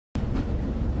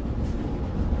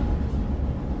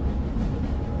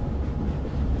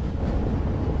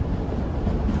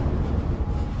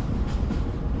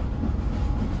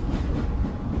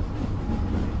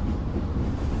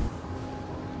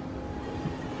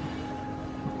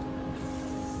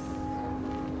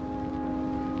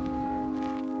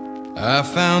I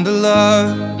found a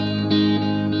love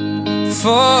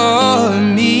for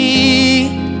me.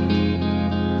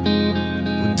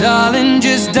 Well, darling,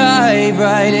 just dive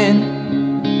right in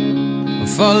and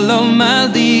follow my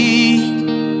lead.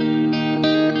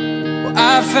 Well,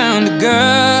 I found a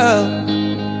girl,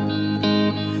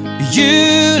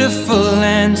 beautiful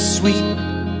and sweet.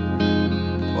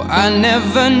 Well, I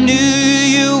never knew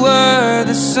you were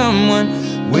the someone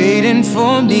waiting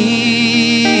for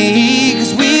me.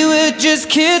 'Cause we were just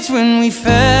kids when we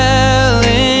fell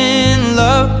in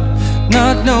love,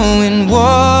 not knowing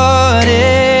what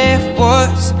it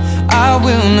was. I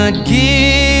will not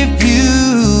give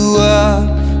you up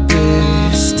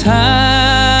this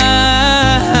time.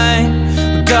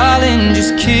 But darling,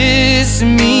 just kiss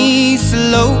me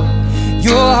slow.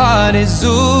 Your heart is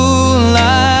all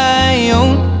I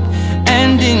own,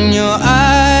 and in your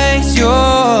eyes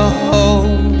you're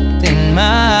holding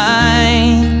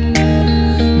mine.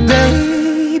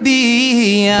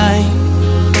 Baby, I'm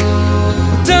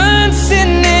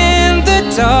dancing in the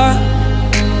dark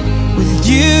with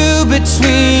you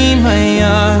between my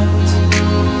arms,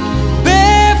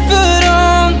 barefoot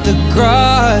on the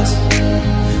grass.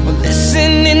 We're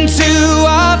listening to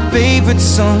our favorite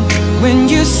song. When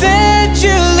you said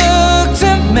you looked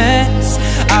a mess,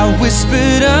 I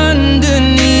whispered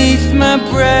underneath my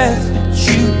breath, but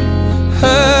you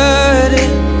heard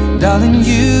it. Darling,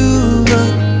 you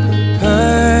look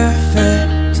perfect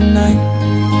tonight.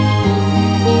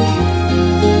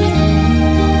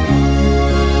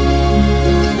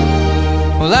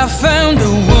 Well, I found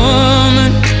a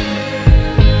woman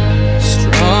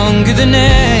stronger than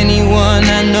anyone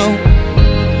I know.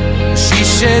 She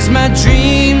shares my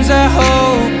dreams. I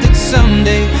hope that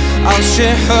someday I'll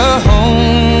share her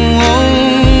home.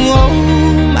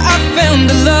 I found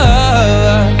a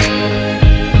love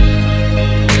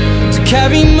to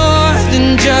carry more than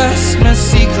just my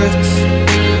secrets,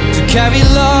 to carry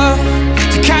love,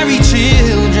 to carry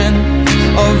children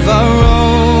of our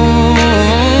own.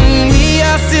 We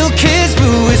are still kids,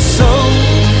 but we're so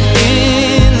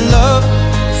in love,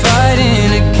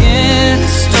 fighting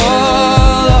against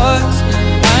all odds.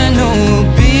 I know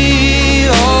we'll be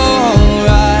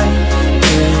alright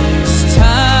this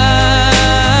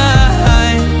time.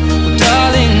 Well,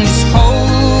 darling, just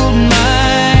hold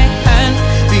my hand,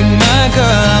 be my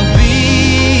girl, I'll be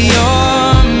your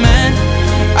man.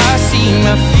 I see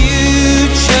my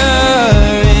future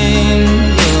in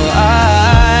your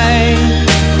eyes.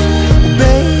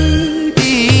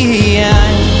 Baby,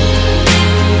 I'm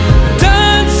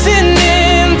dancing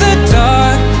in the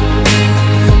dark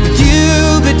with you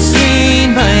between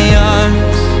my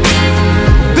arms,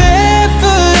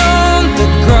 barefoot on the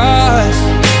grass,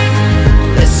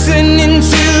 listening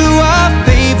to our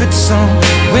favorite song.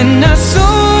 When I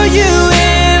saw you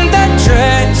in that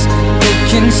dress,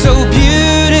 looking so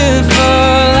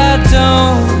beautiful, I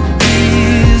don't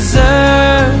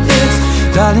deserve this.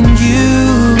 Darling, you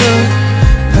look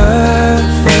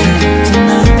perfect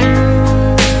tonight.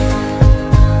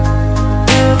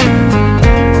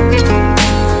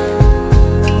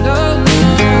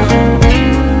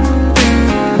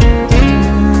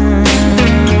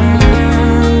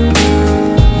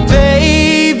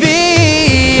 Baby,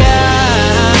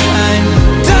 I'm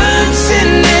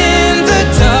dancing in the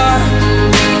dark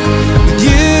with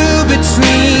you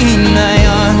between my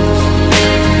arms,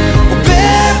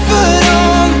 barefoot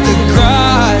on the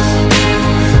grass,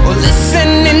 or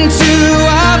listening to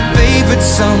our favorite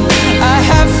song. I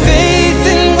have faith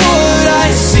in what I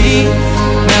see.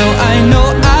 Now I know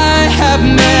I have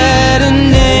met an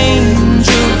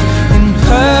angel in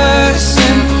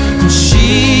person, and she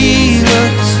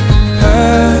looks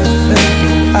perfect.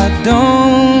 I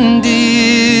don't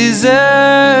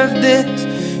deserve this.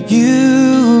 You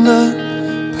look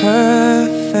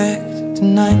perfect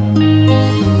tonight.